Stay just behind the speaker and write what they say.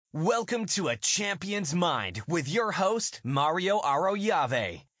Welcome to A Champion's Mind with your host, Mario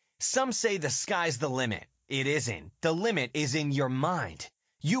Arroyave. Some say the sky's the limit. It isn't. The limit is in your mind.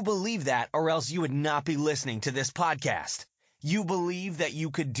 You believe that, or else you would not be listening to this podcast. You believe that you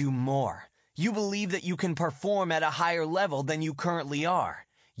could do more. You believe that you can perform at a higher level than you currently are.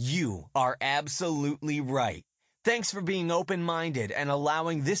 You are absolutely right. Thanks for being open-minded and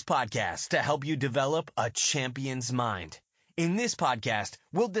allowing this podcast to help you develop a champion's mind. In this podcast,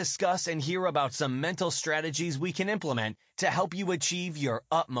 we'll discuss and hear about some mental strategies we can implement to help you achieve your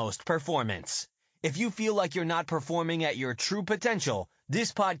utmost performance. If you feel like you're not performing at your true potential,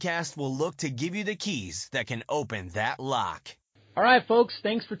 this podcast will look to give you the keys that can open that lock. All right, folks,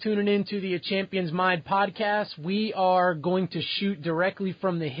 thanks for tuning in to the A Champion's Mind podcast. We are going to shoot directly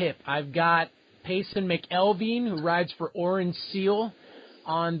from the hip. I've got Payson McElveen, who rides for Orange Seal,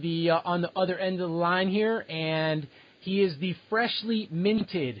 on the other end of the line here, and he is the freshly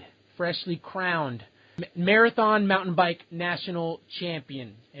minted, freshly crowned Marathon Mountain Bike National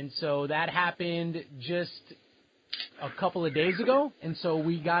Champion. And so that happened just a couple of days ago, and so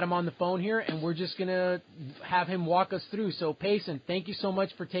we got him on the phone here, and we're just going to have him walk us through. So, Payson, thank you so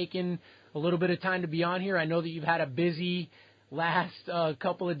much for taking a little bit of time to be on here. I know that you've had a busy last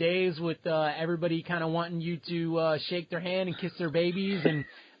couple of days with everybody kind of wanting you to shake their hand and kiss their babies and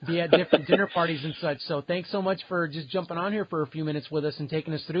be at different dinner parties and such. So thanks so much for just jumping on here for a few minutes with us and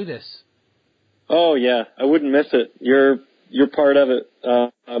taking us through this. Oh, yeah. I wouldn't miss it. You're part of it,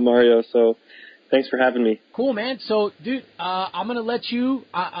 Mario, so thanks for having me. Cool, man. So, dude, I'm going to let you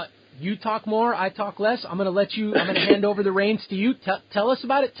you talk more, I talk less. I'm going to hand over the reins to you. Tell us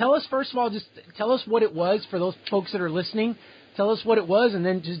about it. Tell us, first of all, just tell us what it was for those folks that are listening. Tell us what it was, and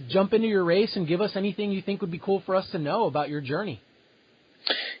then just jump into your race and give us anything you think would be cool for us to know about your journey.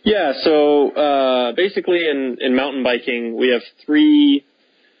 Yeah, so basically in mountain biking, we have three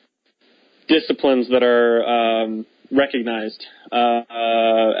disciplines that are recognized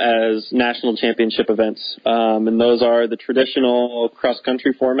as national championship events. And those are the traditional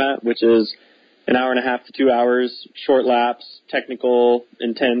cross-country format, which is an hour and a half to 2 hours, short laps, technical,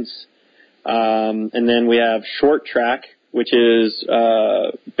 intense. And then we have short track, which is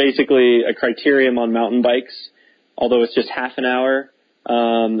basically a criterium on mountain bikes, although it's just half an hour,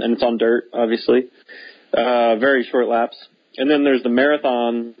 and it's on dirt, obviously. Very short laps. And then there's the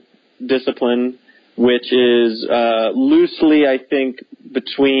marathon discipline, which is loosely, I think,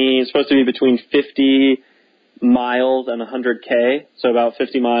 supposed to be between 50 miles and 100K, so about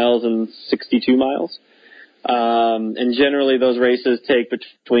 50 miles and 62 miles. And generally those races take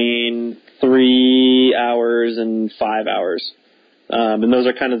between 3 hours and 5 hours. And those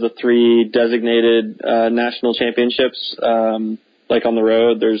are kind of the three designated national championships. Like on the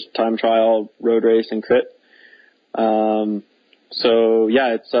road, there's time trial, road race, and crit. So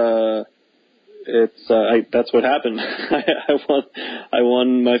yeah, that's what happened. I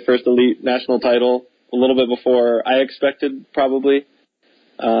won my first elite national title a little bit before I expected, probably.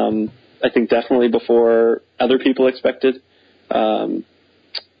 I think definitely before other people expected. But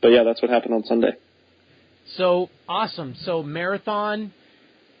yeah, that's what happened on Sunday. So awesome. So marathon,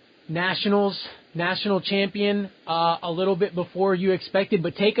 national champion, a little bit before you expected,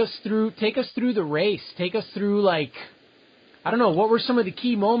 but take us through the race. Take us through, like, I don't know, what were some of the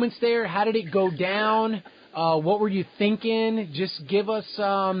key moments there? How did it go down? What were you thinking? Just give us,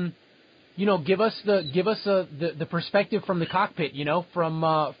 the perspective from the cockpit,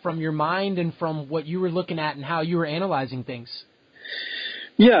 from your mind and from what you were looking at and how you were analyzing things.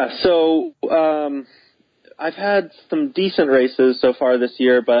 Yeah, so I've had some decent races so far this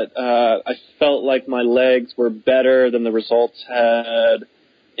year, but I felt like my legs were better than the results had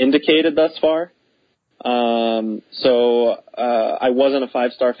indicated thus far. So I wasn't a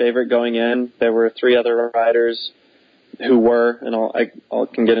 5-star favorite going in. There were 3 other riders who were, and I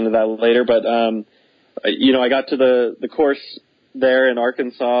can get into that later. But I got to the course there in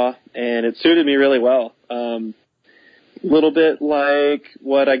Arkansas, and it suited me really well. Little bit like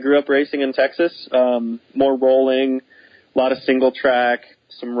what I grew up racing in Texas. More rolling, a lot of single track,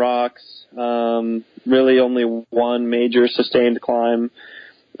 some rocks. Really only one major sustained climb,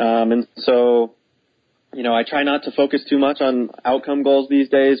 and so. I try not to focus too much on outcome goals these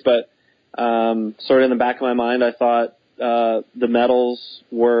days, but sort of in the back of my mind, I thought the medals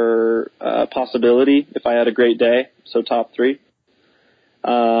were a possibility if I had a great day, so top 3.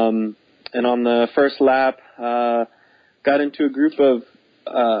 And on the first lap, got into a group of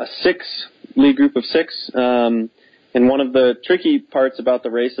 6, lead group of 6. And one of the tricky parts about the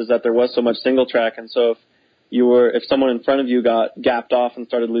race is that there was so much single track, and so if someone in front of you got gapped off and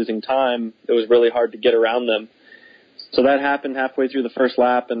started losing time, it was really hard to get around them. So that happened halfway through the first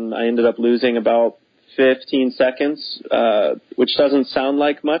lap, and I ended up losing about 15 seconds, which doesn't sound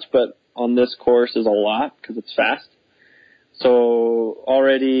like much, but on this course is a lot because it's fast. So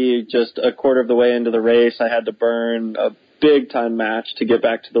already just a quarter of the way into the race, I had to burn a big-time match to get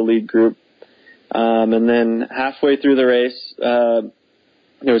back to the lead group. And then halfway through the race,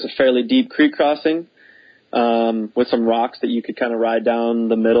 there was a fairly deep creek crossing with some rocks that you could kind of ride down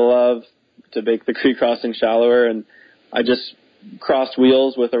the middle of to make the creek crossing shallower. And I just crossed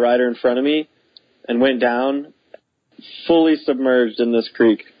wheels with a rider in front of me and went down, fully submerged in this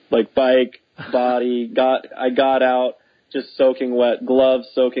creek, like bike, body. I got out just soaking wet, gloves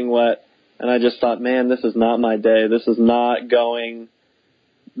soaking wet. And I just thought, man, this is not my day. This is not going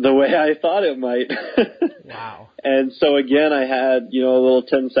the way I thought it might. Wow. And so again, I had, a little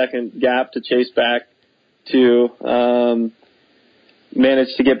 10-second gap to chase back to, manage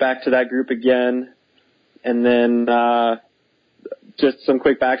to get back to that group again. And then, just some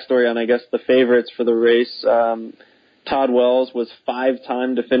quick backstory on, I guess, the favorites for the race. Todd Wells was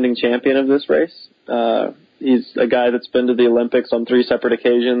 5-time defending champion of this race. He's a guy that's been to the Olympics on 3 separate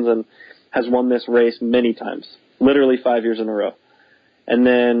occasions and has won this race many times, literally 5 years in a row. And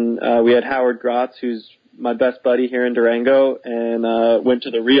then we had Howard Grotz, who's my best buddy here in Durango, and went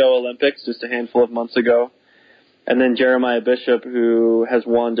to the Rio Olympics just a handful of months ago. And then Jeremiah Bishop, who has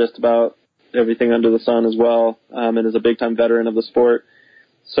won just about everything under the sun as well, and is a big-time veteran of the sport.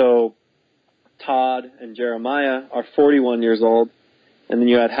 So Todd and Jeremiah are 41 years old, and then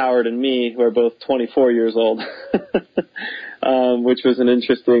you had Howard and me, who are both 24 years old, which was an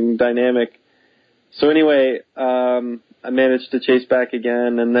interesting dynamic. So anyway, I managed to chase back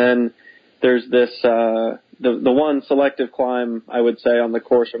again, and then there's this, the one selective climb, I would say, on the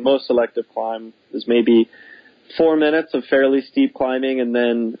course, or most selective climb, is maybe 4 minutes of fairly steep climbing, and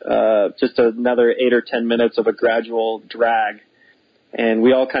then just another 8 or 10 minutes of a gradual drag. And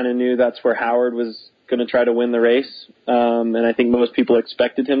we all kind of knew that's where Howard was going to try to win the race, and I think most people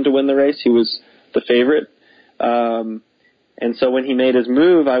expected him to win the race. He was the favorite. And so when he made his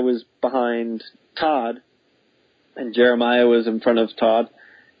move, I was behind Todd, and Jeremiah was in front of Todd,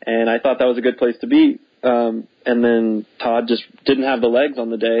 and I thought that was a good place to be. And then Todd just didn't have the legs on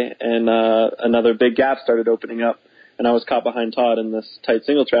the day, and another big gap started opening up, and I was caught behind Todd in this tight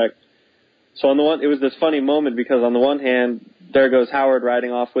single track. So on the one, it was this funny moment because on the one hand, there goes Howard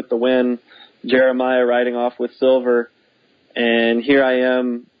riding off with the win, Jeremiah riding off with silver, and here I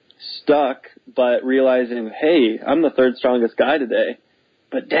am stuck, but realizing, hey, I'm the third strongest guy today.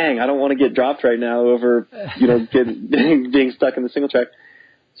 But dang, I don't want to get dropped right now over, being stuck in the single track.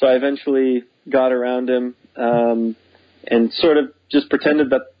 So I eventually got around him, and sort of just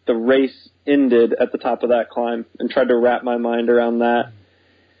pretended that the race ended at the top of that climb and tried to wrap my mind around that,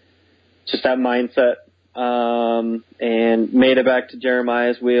 just that mindset, and made it back to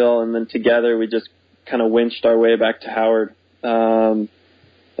Jeremiah's wheel, and then together we just kind of winched our way back to Howard.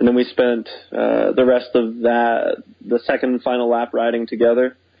 And then we spent the rest of the second and final lap riding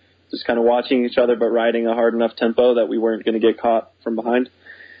together, just kind of watching each other, but riding a hard enough tempo that we weren't going to get caught from behind.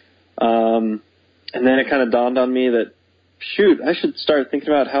 And then it kind of dawned on me that, shoot, I should start thinking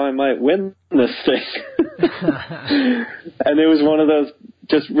about how I might win this thing. And it was one of those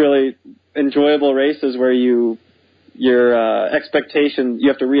just really enjoyable races where your expectation, you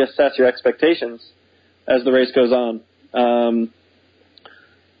have to reassess your expectations as the race goes on.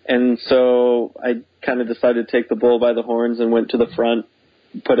 And so I kind of decided to take the bull by the horns and went to the front,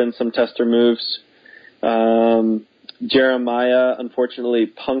 put in some tester moves. Jeremiah unfortunately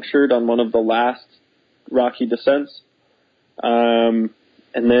punctured on one of the last rocky descents. And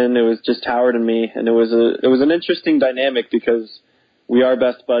then it was just Howard and me, and it was an interesting dynamic because we are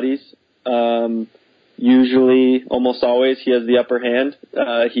best buddies. Usually, almost always, he has the upper hand.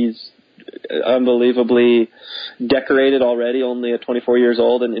 He's unbelievably decorated already, only at 24 years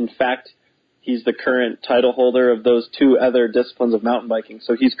old, and in fact, he's the current title holder of those 2 other disciplines of mountain biking.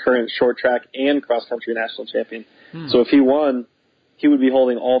 So he's current short track and cross country national champion. So if he won, he would be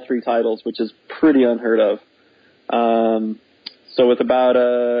holding all 3 titles, which is pretty unheard of. So with about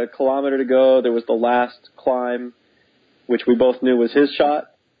a kilometer to go, there was the last climb, which we both knew was his shot.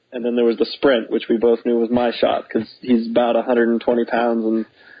 And then there was the sprint, which we both knew was my shot because he's about 120 pounds and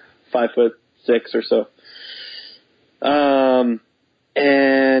 5'6" or so.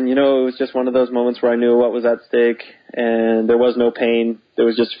 And, it was just one of those moments where I knew what was at stake, and there was no pain. There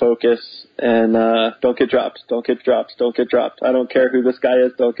was just focus, and don't get dropped, don't get dropped, don't get dropped. I don't care who this guy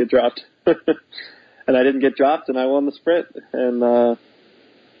is, don't get dropped. And I didn't get dropped, and I won the sprint, and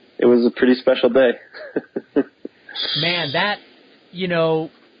it was a pretty special day. Man, that,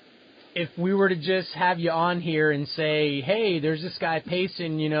 if we were to just have you on here and say, hey, there's this guy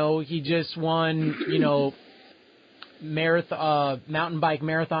Payson, he just won, mountain bike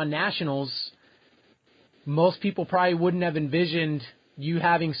marathon nationals, most people probably wouldn't have envisioned you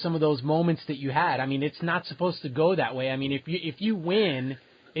having some of those moments that you had. I mean, it's not supposed to go that way. I mean, if you win,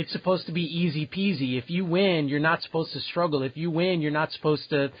 it's supposed to be easy peasy. If you win, you're not supposed to struggle. If you win, you're not supposed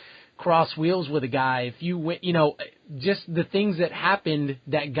to cross wheels with a guy. If you win, just the things that happened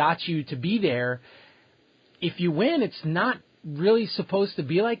that got you to be there. If you win, it's not really supposed to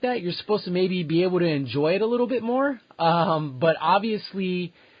be like that. You're supposed to maybe be able to enjoy it a little bit more. But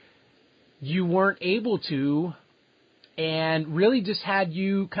obviously you weren't able to, and really just had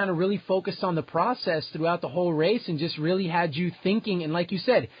you kind of really focused on the process throughout the whole race and just really had you thinking. And like you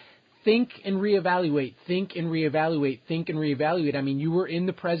said, think and reevaluate, think and reevaluate, think and reevaluate. I mean, you were in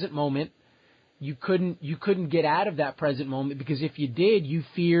the present moment. You couldn't get out of that present moment, because if you did, you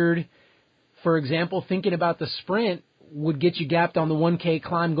feared, for example, thinking about the sprint would get you gapped on the 1K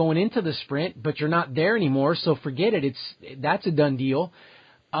climb going into the sprint, but you're not there anymore, so forget it. That's a done deal.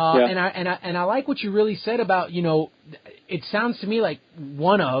 And I like what you really said about, it sounds to me like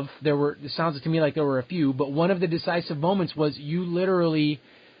it sounds to me like there were a few, but one of the decisive moments was you literally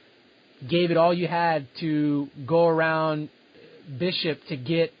gave it all you had to go around Bishop to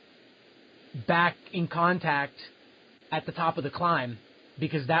get back in contact at the top of the climb,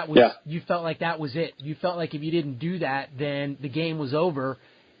 because that was, you felt like that was it. You felt like if you didn't do that, then the game was over.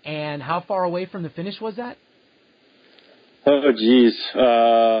 And how far away from the finish was that? Oh, geez.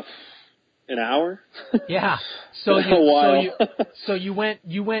 An hour? Yeah. So you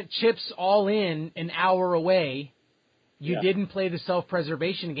went chips all in an hour away. You didn't play the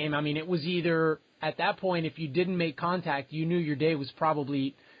self-preservation game. I mean, it was either, at that point, if you didn't make contact, you knew your day was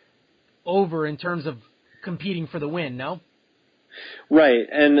probably over in terms of competing for the win, no? Right.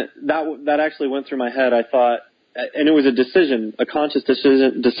 And that actually went through my head. I thought, and it was a conscious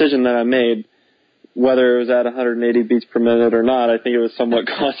decision that I made, whether it was at 180 beats per minute or not. I think it was somewhat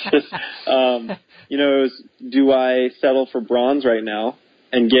conscious. It was, do I settle for bronze right now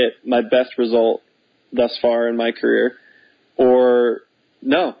and get my best result thus far in my career? Or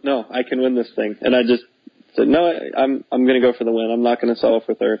no, I can win this thing. And I just said, no, I'm going to go for the win. I'm not going to settle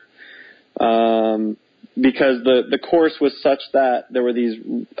for third. Because the course was such that there were these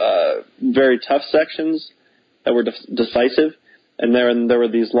very tough sections that were decisive, and there were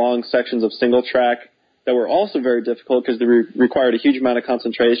these long sections of single track that were also very difficult because they required a huge amount of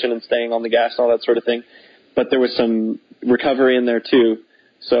concentration and staying on the gas and all that sort of thing. But there was some recovery in there too.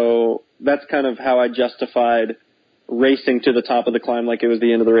 So that's kind of how I justified racing to the top of the climb like it was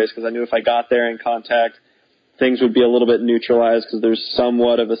the end of the race, because I knew if I got there in contact, things would be a little bit neutralized because there's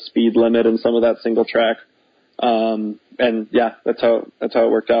somewhat of a speed limit in some of that single track. And yeah, that's how it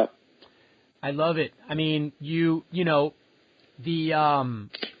worked out. I love it. I mean, you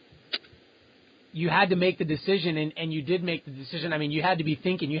had to make the decision, and you did make the decision. I mean, you had to be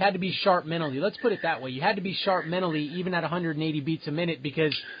thinking, you had to be sharp mentally. Let's put it that way. You had to be sharp mentally, even at 180 beats a minute,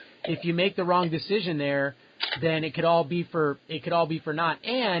 because if you make the wrong decision there, then it could all be for naught.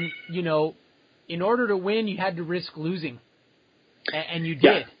 And, in order to win, you had to risk losing, and you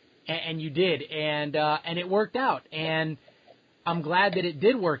did. Yeah. And you did, and it worked out. And I'm glad that it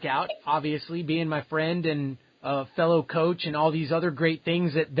did work out, obviously, being my friend and fellow coach and all these other great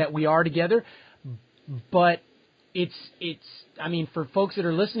things that we are together. But I mean, for folks that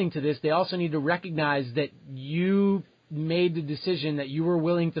are listening to this, they also need to recognize that you made the decision that you were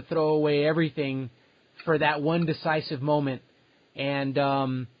willing to throw away everything for that one decisive moment. And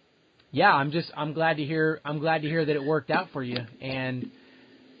I'm glad to hear that it worked out for you. And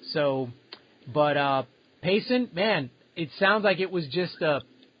so, but Payson, man, it sounds like it was just a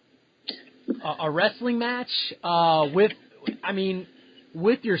wrestling match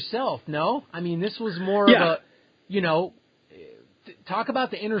with yourself, no? I mean, this was more of a, talk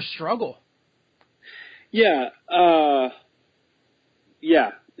about the inner struggle. Yeah.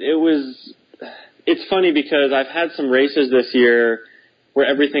 It's funny because I've had some races this year where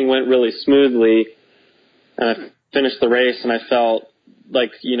everything went really smoothly, and I finished the race and I felt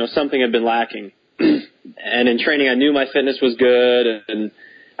like, something had been lacking. And in training, I knew my fitness was good, and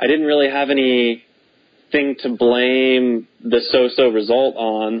I didn't really have anything to blame the so-so result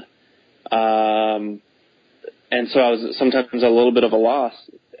on. And so I was sometimes a little bit of a loss.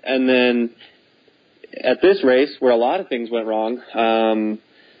 And then at this race, where a lot of things went wrong,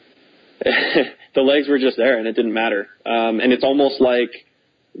 the legs were just there and it didn't matter. And it's almost like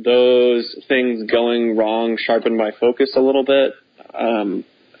those things going wrong sharpened my focus a little bit.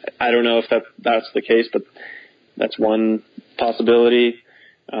 I don't know if that's the case, but that's one possibility.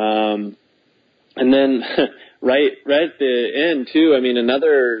 And then right at the end too, I mean,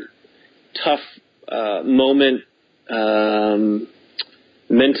 another tough moment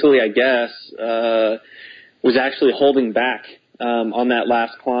mentally, I guess, was actually holding back on that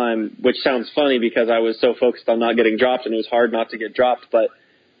last climb, which sounds funny because I was so focused on not getting dropped, and it was hard not to get dropped. But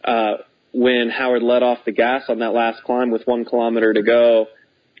when Howard let off the gas on that last climb with 1 kilometer to go,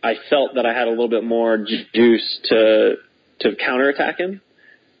 I felt that I had a little bit more juice to counterattack him.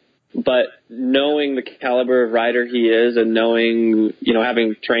 But knowing the caliber of rider he is, and knowing,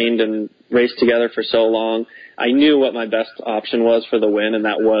 having trained and raced together for so long, I knew what my best option was for the win, and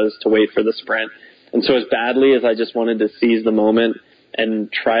that was to wait for the sprint. And so as badly as I just wanted to seize the moment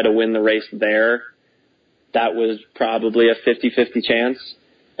and try to win the race there, that was probably a 50-50 chance,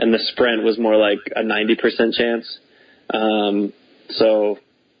 and the sprint was more like a 90% chance. So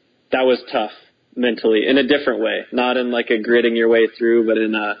that was tough mentally in a different way, not in like a gritting your way through, but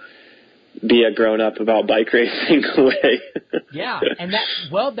in a be a grown up about bike racing way. Yeah, and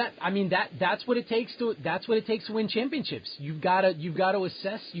that's what it takes to win championships. You've got to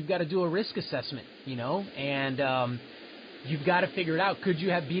assess, you've got to do a risk assessment, and you've got to figure it out. Could you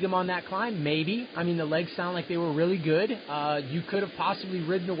have beat him on that climb? Maybe. I mean, the legs sound like they were really good. You could have possibly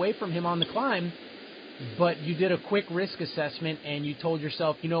ridden away from him on the climb, but you did a quick risk assessment and you told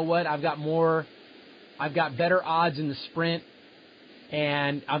yourself, you know what, I've got better odds in the sprint,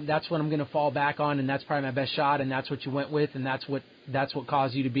 and that's what I'm going to fall back on, and that's probably my best shot, and that's what you went with, and that's what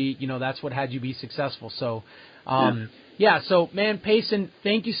caused you to be, that's what had you be successful. So, so, man, Payson,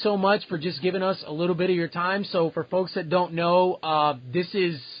 thank you so much for just giving us a little bit of your time. So for folks that don't know, this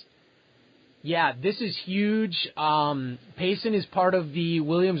is huge. Payson is part of the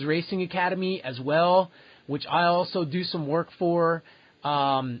Williams Racing Academy as well, which I also do some work for.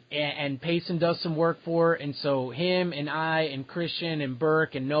 And Payson does some work for, and so him and I and Christian and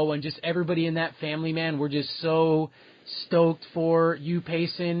Burke and Noah and just everybody in that family, man, we're just so stoked for you,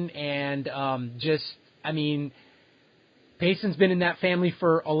 Payson, and Payson's been in that family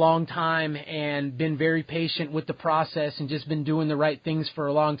for a long time and been very patient with the process and just been doing the right things for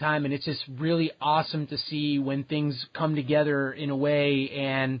a long time, and it's just really awesome to see when things come together in a way,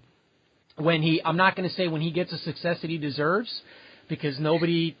 and I'm not going to say when he gets a success that he deserves, because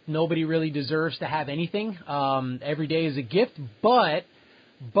nobody really deserves to have anything. Every day is a gift, but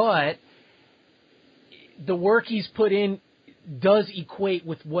the work he's put in does equate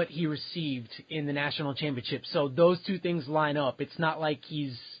with what he received in the national championship. So those two things line up. It's not like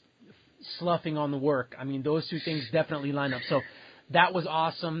he's sloughing on the work. I mean, those two things definitely line up. So that was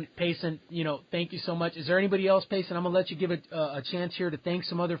awesome. Payson, thank you so much. Is there anybody else, Payson? I'm going to let you give a chance here to thank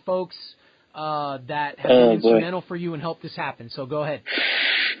some other folks that have been instrumental for you and helped this happen. So go ahead.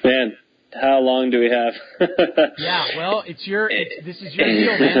 Man, how long do we have? Yeah, well, this is your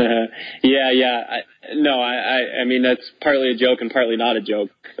deal, man. I mean, that's partly a joke and partly not a joke.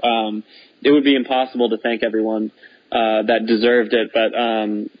 It would be impossible to thank everyone that deserved it, but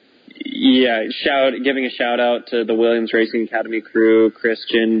giving a shout out to the Williams Racing Academy crew,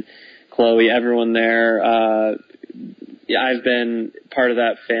 Christian, Chloe, everyone there. I've been part of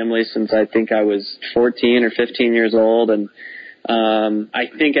that family since I think I was 14 or 15 years old, and I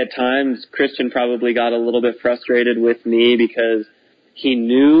think at times Christian probably got a little bit frustrated with me because he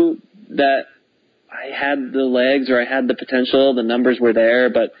knew that I had the legs or I had the potential, the numbers were there,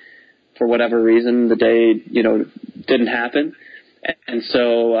 but for whatever reason the day, didn't happen. And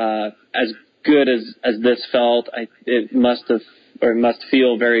so as good as this felt, it must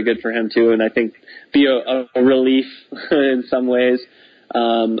feel very good for him too, and I think be a relief in some ways.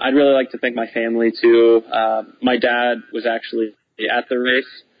 I'd really like to thank my family too. My dad was actually at the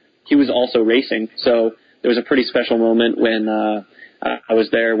race. He was also racing, so there was a pretty special moment when I was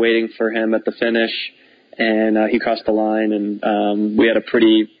there waiting for him at the finish, and he crossed the line, and we had a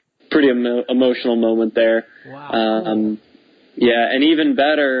pretty emotional moment there. Wow. And even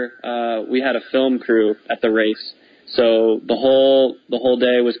better, we had a film crew at the race. So the whole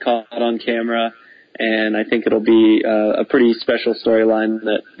day was caught on camera, and I think it'll be a pretty special storyline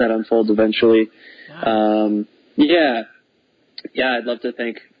that unfolds eventually. Wow. I'd love to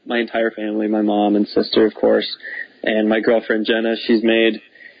thank my entire family, my mom and sister, of course, and my girlfriend Jenna. She's made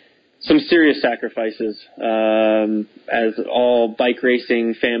some serious sacrifices. As all bike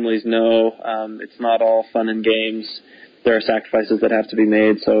racing families know, it's not all fun and games. There are sacrifices that have to be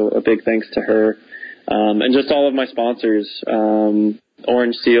made, so a big thanks to her. And just all of my sponsors.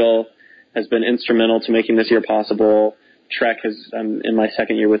 Orange Seal has been instrumental to making this year possible. Trek I'm in my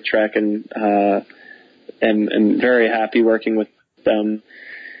second year with Trek, and am very happy working with them.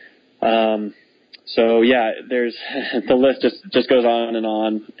 So yeah, there's the list just goes on,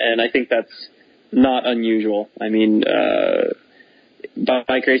 and I think that's not unusual. I mean,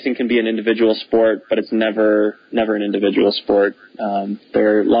 bike racing can be an individual sport, but it's never an individual sport.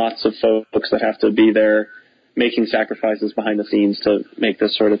 There are lots of folks that have to be there making sacrifices behind the scenes to make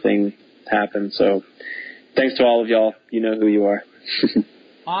this sort of thing happen. So thanks to all of y'all. You know who you are.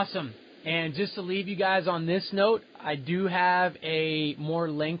 Awesome. And just to leave you guys on this note, I do have a more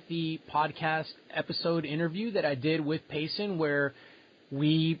lengthy podcast episode interview that I did with Payson where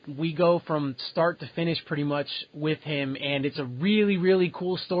we go from start to finish pretty much with him, and it's a really, really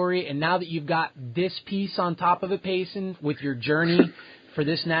cool story. And now that you've got this piece on top of it, Payson, with your journey for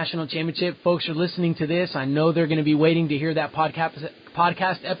this national championship, folks are listening to this. I know they're going to be waiting to hear that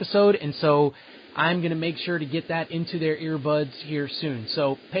podcast episode, and so I'm going to make sure to get that into their earbuds here soon.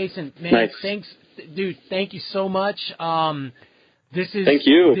 So, Payson, man, nice. Thanks, dude. Thank you so much. This is Thank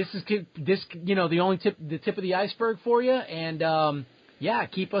you. This the tip of the iceberg for you, and yeah,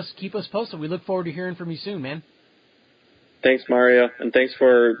 keep us posted. We look forward to hearing from you soon, man. Thanks, Mario, and thanks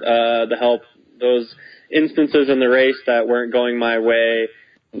for the help. Those instances in the race that weren't going my way,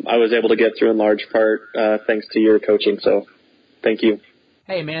 I was able to get through in large part thanks to your coaching. So, thank you.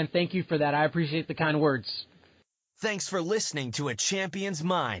 Hey, man, thank you for that. I appreciate the kind words. Thanks for listening to A Champion's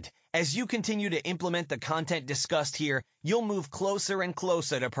Mind. As you continue to implement the content discussed here, you'll move closer and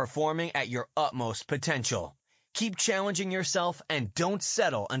closer to performing at your utmost potential. Keep challenging yourself and don't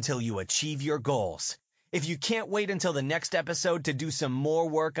settle until you achieve your goals. If you can't wait until the next episode to do some more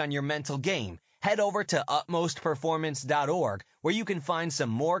work on your mental game, head over to utmostperformance.org where you can find some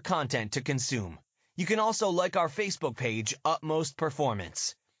more content to consume. You can also like our Facebook page, Utmost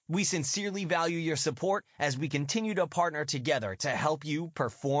Performance. We sincerely value your support as we continue to partner together to help you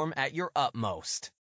perform at your utmost.